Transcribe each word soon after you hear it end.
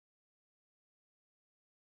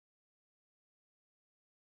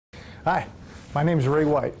Hi, my name is Ray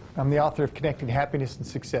White. I'm the author of Connecting Happiness and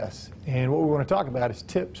Success, and what we want to talk about is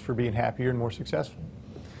tips for being happier and more successful.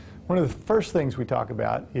 One of the first things we talk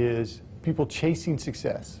about is people chasing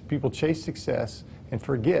success. People chase success and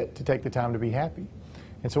forget to take the time to be happy.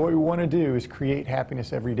 And so what we want to do is create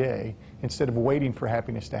happiness every day instead of waiting for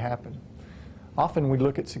happiness to happen. Often we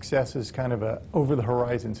look at success as kind of a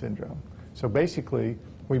over-the-horizon syndrome. So basically,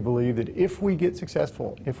 we believe that if we get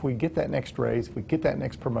successful, if we get that next raise, if we get that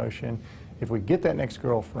next promotion, if we get that next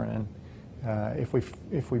girlfriend,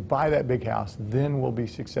 if we buy that big house, then we'll be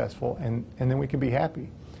successful and then we can be happy.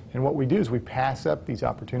 And what we do is we pass up these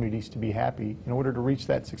opportunities to be happy in order to reach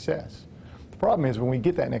that success. The problem is when we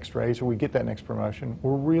get that next raise or we get that next promotion,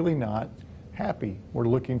 we're really not happy. We're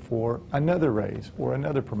looking for another raise or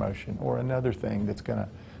another promotion or another thing that's going to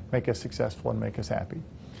make us successful and make us happy.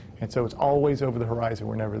 And so it's always over the horizon.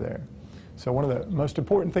 We're never there. So one of the most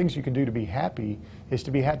important things you can do to be happy is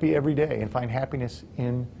to be happy every day and find happiness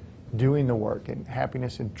in doing the work and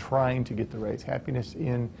happiness in trying to get the raise, happiness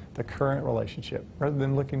in the current relationship rather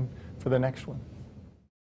than looking for the next one.